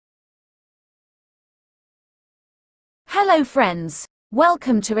Hello friends,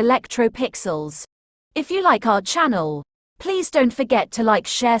 welcome to Electro Pixels. If you like our channel, please don't forget to like,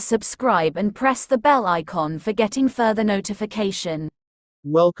 share, subscribe and press the bell icon for getting further notification.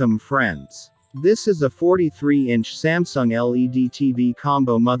 Welcome friends. This is a 43-inch Samsung LED TV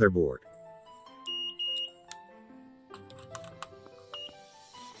combo motherboard.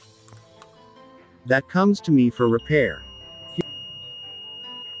 That comes to me for repair.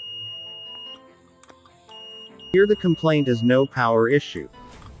 Here the complaint is no power issue.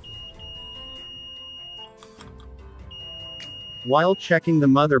 While checking the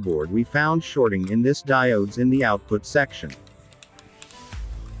motherboard, we found shorting in this diodes in the output section.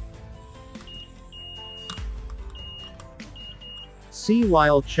 See,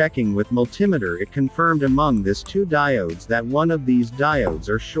 while checking with multimeter, it confirmed among these two diodes that one of these diodes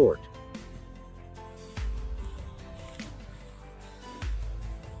are short.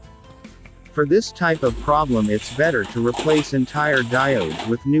 For this type of problem, it's better to replace entire diodes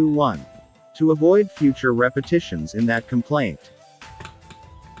with new one, to avoid future repetitions in that complaint.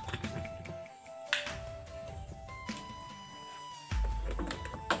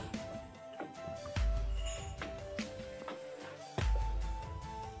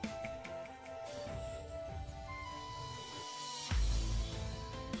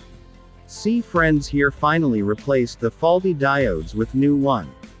 See friends, here finally replaced the faulty diodes with new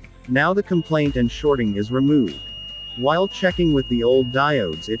one. Now the complaint and shorting is removed. While checking with the old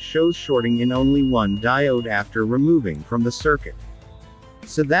diodes, it shows shorting in only one diode after removing from the circuit.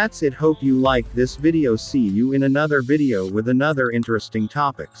 So that's it. Hope you liked this video. See you in another video with another interesting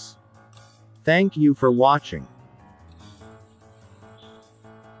topics. Thank you for watching.